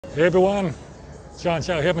Hey everyone, John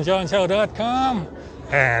Chow here from johnchow.com,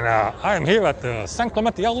 and I am here at the San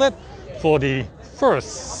Clemente outlet for the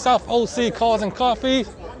first South OC Cars and Coffee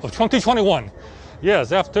of 2021.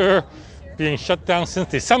 Yes, after being shut down since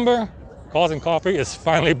December, Cars and Coffee is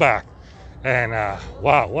finally back. And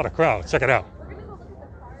wow, what a crowd. Check it out.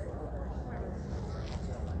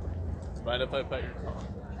 Mind if I pet your car?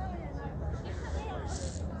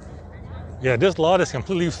 Yeah, this lot is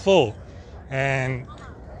completely full, and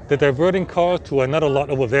they're diverting cars to another lot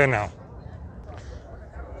over there now.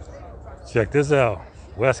 Check this out.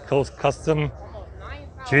 West Coast Custom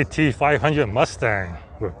GT 500 Mustang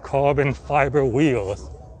with carbon fiber wheels.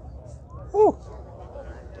 Woo.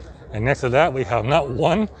 And next to that, we have not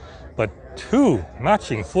one, but two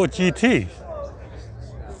matching Ford GTs.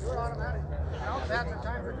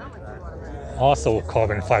 Also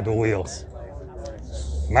carbon fiber wheels.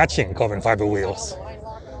 Matching carbon fiber wheels.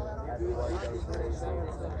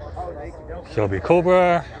 Shelby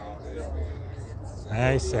Cobra.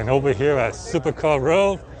 Nice. And over here at Supercar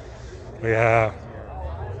Road, we have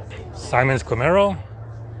Simon's Camaro,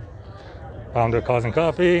 founder Cars and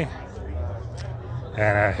Coffee,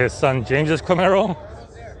 and his son James's Camaro.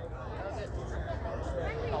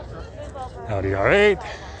 Audi R8,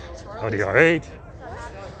 Audi R8,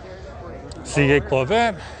 C8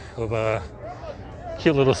 Corvette with a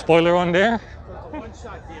cute little spoiler on there.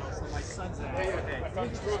 One-shot deal, so my son's in it. Okay, I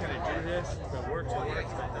think he's gonna do this. If it works, it works.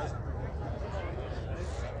 If it doesn't.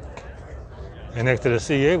 And next to the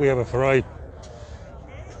C8, we have a Ferrari.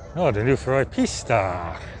 Oh, the new Ferrari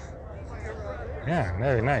Pista. Yeah,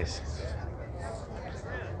 very nice.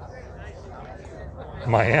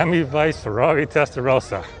 Miami Vice Ferrari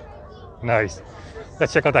Testarossa. Nice.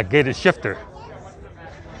 Let's check out that gated shifter.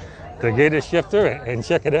 The gated shifter, and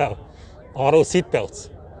check it out. Auto seat belts.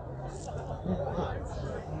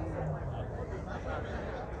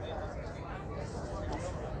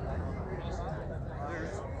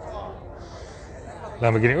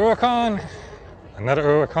 Lamborghini Huracan, another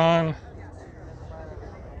Huracan,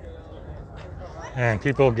 and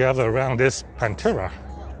people gather around this Pantera.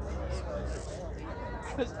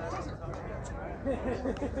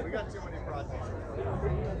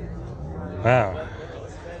 Wow,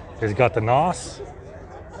 it's got the NOS,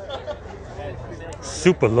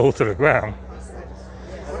 super low to the ground,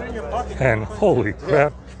 and holy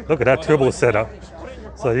crap, look at that turbo setup.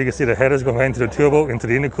 So you can see the headers going right into the turbo, into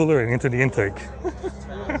the intercooler, and into the intake.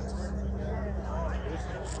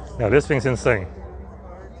 Now this thing's insane.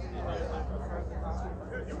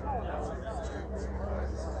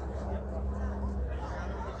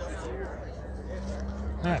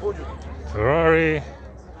 Ferrari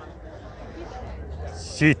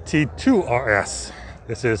GT2 RS.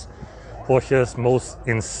 This is Porsche's most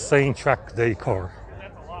insane track day car.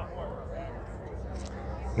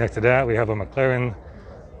 Next to that, we have a McLaren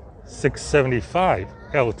 675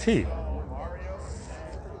 LT.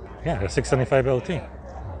 Yeah, the 675 LT.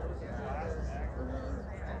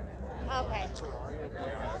 Okay.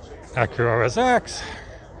 Acura RSX,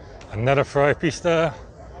 another Ferrari Pista,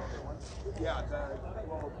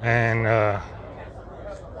 and an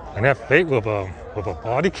F8 with a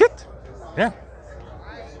body kit. Yeah.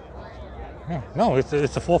 No, it's a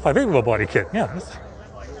 458 with a body kit. Yeah.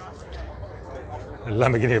 A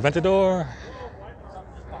Lamborghini Aventador.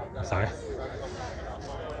 Sorry.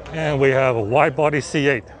 And we have a wide body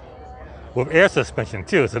C8 with air suspension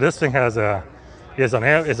too. So this thing has it's an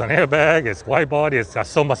airbag, it's wide body, it's got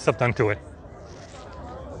so much stuff done to it.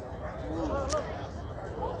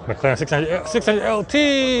 McLaren 600 LT,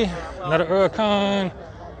 another Huracan,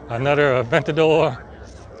 another Aventador,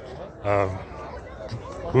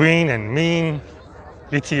 green and mean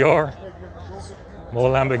ETR,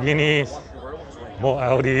 more Lamborghinis, more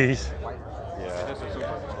Audis.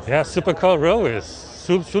 Yeah, Supercar Row is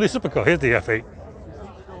truly Supercar. Here's the F8.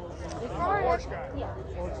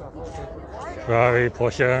 Ferrari,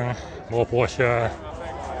 Porsche, more Porsche.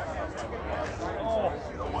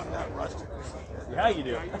 Yeah, you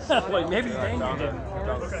do. Wait, maybe you did.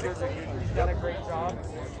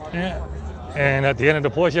 Yeah. And at the end of the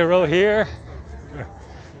Porsche row here,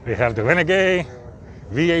 we have the Renegade,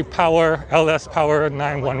 V8 Power, LS Power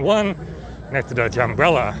 911, next to the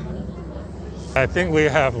Jambrella. I think we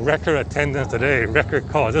have record attendance today, record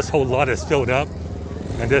cars. This whole lot is filled up,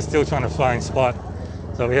 and they're still trying to find spot.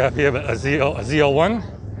 So we have here a Z01,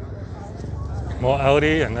 more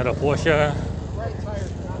Audi, another Porsche.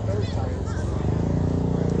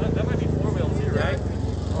 That might be four-wheel too, right?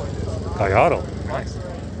 Gallardo, nice.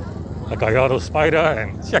 A Gallardo Spider,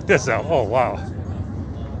 and check this out. Oh wow.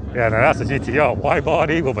 Yeah, now that's a GTR, wide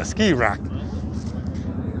body with a ski rack.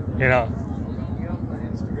 You know,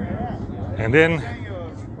 And then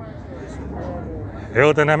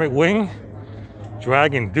aerodynamic wing,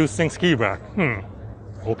 drag inducing ski rack.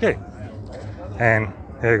 Okay. And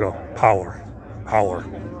there you go, power.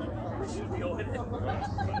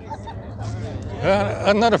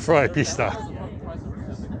 Another Ferrari pista.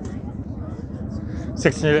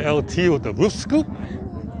 16 LT with the roof scoop.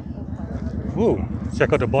 Ooh,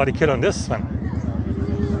 check out the body kit on this one.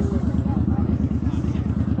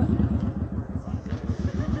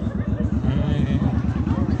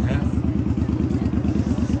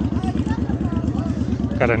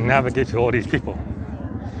 Gotta navigate through all these people.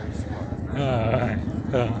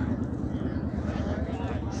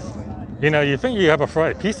 You know, you think you have a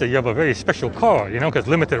Ferrari pista, you have a very special car, you know, because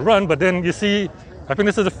limited run, but then you see, I think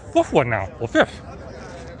this is the fourth one now, or fifth.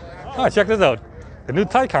 Oh, check this out. The new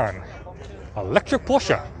Taycan. Electric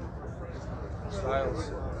Porsche.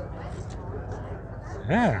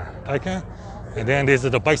 Yeah, Taycan. And then this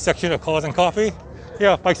is the bike section of cars and coffee.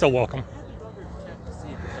 Yeah, bikes are welcome.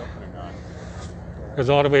 It's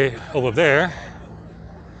all the way over there.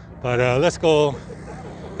 But let's go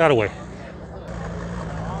that way.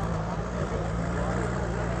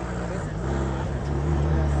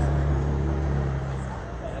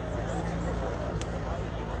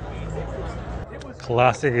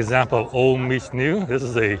 Classic example of old meets new. This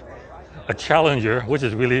is a Challenger, which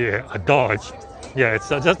is really a Dodge. Yeah, it's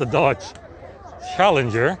just a Dodge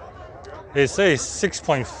Challenger. It says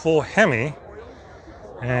 6.4 Hemi,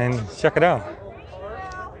 and check it out.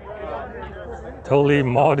 Totally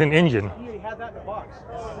modern engine. He had that in the box.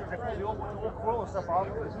 I pulled the old Corolla stuff off.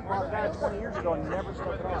 He bought that 20 years ago and never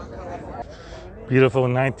stuck it on. Beautiful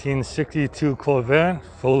 1962 Corvette,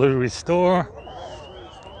 fully restored.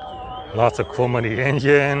 Lots of chrome on the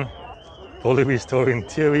engine, fully restored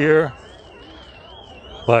interior,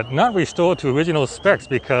 but not restored to original specs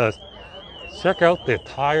because check out the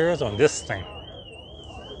tires on this thing.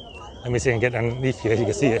 Let me see and get underneath here, you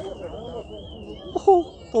can see it.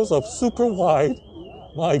 Oh, those are super wide.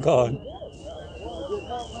 My God.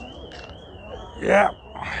 Yeah,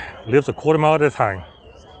 lives a quarter mile at a time.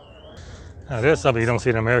 Now there's something you don't see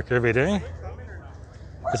in America every day.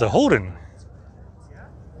 It's a Holden.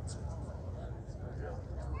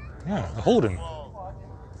 Yeah, a Holden.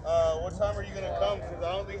 What time are you gonna come? Because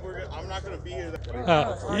I don't think I'm not gonna be here.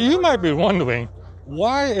 You might be wondering,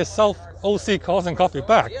 why is South OC Cars and Coffee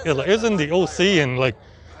back? Isn't the OC in like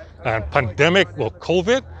a pandemic or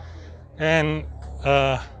COVID? And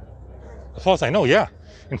as far as I know, yeah.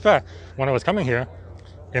 In fact, when I was coming here,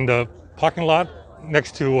 in the parking lot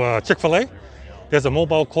next to Chick-fil-A, there's a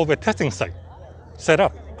mobile COVID testing site set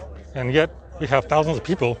up. And yet we have thousands of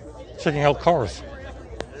people checking out cars.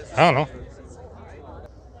 I don't know.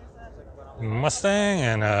 Mustang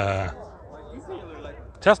and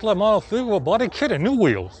Tesla Model 3 with a body kit and new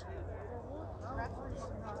wheels.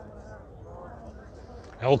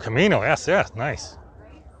 El Camino SS, nice.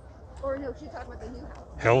 Or no, she's talking about the new house.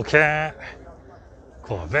 Hellcat,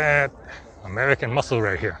 Corvette, American muscle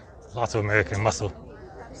right here. Lots of American muscle.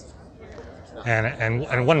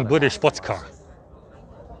 And one British sports car.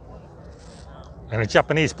 And a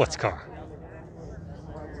Japanese sports car.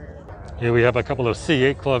 Here we have a couple of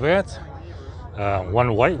C8 Corvettes.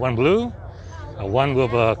 One white, one blue. One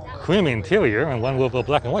with a cream interior and one with a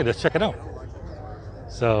black and white. Let's check it out.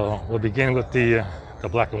 So we'll begin with the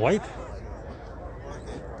black and white.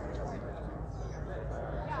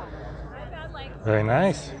 Very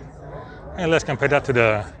nice. And let's compare that to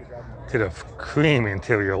the cream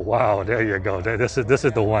interior. Wow, there you go. This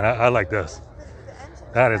is the one. I like this.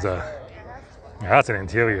 That's an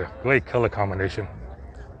interior. Great color combination.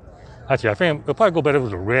 Actually, I think it'll probably go better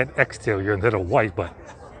with the red exterior instead of white, but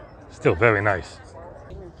still very nice.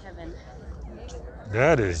 Kevin.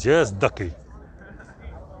 That is just ducky.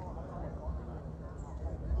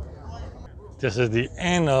 This is the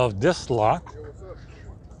end of this lot.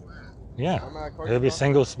 Yeah, every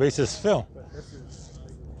single space is filled.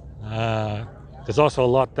 There's also a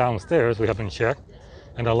lot downstairs we haven't checked,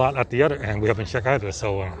 and a lot at the other end we haven't checked either.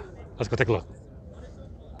 So let's go take a look.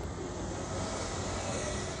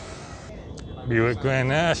 Buick Grand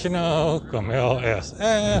National, Camel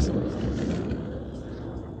SS.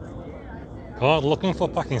 Cars looking for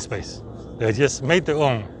parking space. They just made their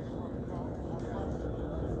own.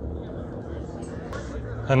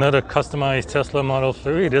 Another customized Tesla Model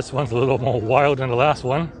 3. This one's a little more wild than the last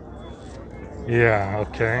one. Yeah,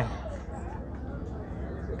 okay.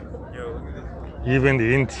 Even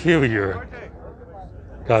the interior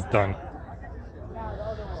got done.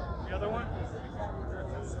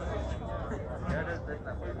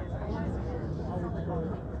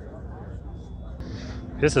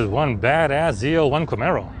 This is one badass Z01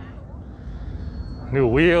 Camaro. New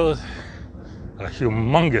wheels, a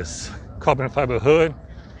humongous carbon fiber hood,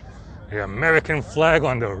 the American flag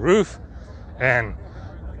on the roof, and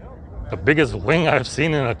the biggest wing I've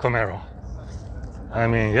seen in a Camaro. I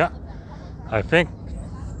mean, yeah, I think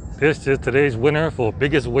this is today's winner for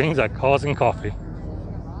biggest wings at Cars and Coffee.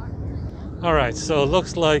 All right, so it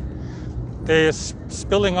looks like they're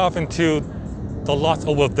spilling off into the lots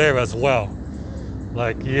over there as well.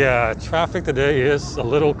 Like, yeah, traffic today is a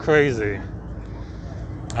little crazy.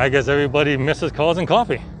 I guess everybody misses Cars and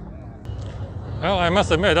Coffee. Well, I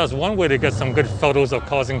must admit, that's one way to get some good photos of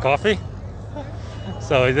Cars and Coffee.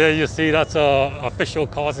 So there you see, that's a official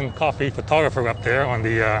Cars and Coffee photographer up there on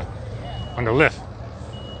the lift.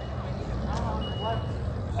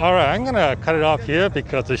 All right, I'm gonna cut it off here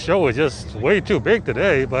because the show is just way too big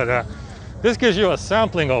today, but this gives you a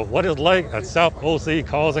sampling of what it's like at South OC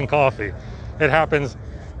Cars and Coffee. It happens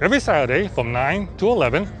every Saturday from 9 to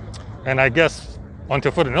 11, and I guess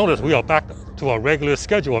until further notice, we are back to our regular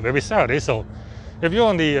schedule of every Saturday. So if you're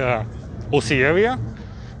in the OC area,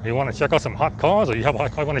 you want to check out some hot cars, or you have a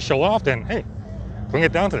hot car you want to show off, then hey, bring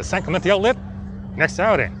it down to the San Clemente outlet next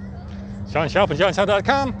Saturday. Sean Sharp from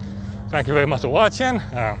JohnShop.com. Thank you very much for watching.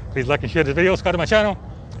 Please like and share this video, subscribe to my channel,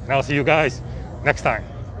 and I'll see you guys next time.